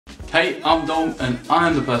Hey, I'm Dom and I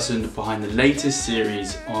am the person behind the latest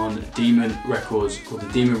series on Demon Records called the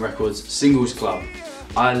Demon Records Singles Club.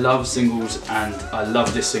 I love singles and I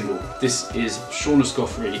love this single. This is Shaun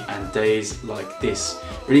Escoffery and Days Like This.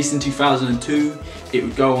 Released in 2002, it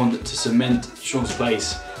would go on to cement Shaun's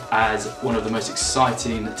place as one of the most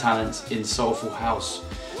exciting talents in soulful house.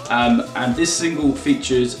 And this single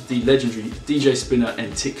features the legendary DJ Spinner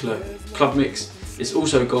and Tickler club mix. It's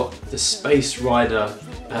also got the Space Rider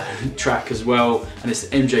track as well, and it's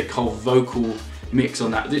the MJ Cole vocal mix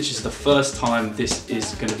on that, which is the first time this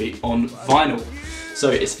is going to be on vinyl. So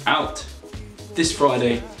it's out this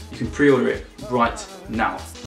Friday. You can pre-order it right now.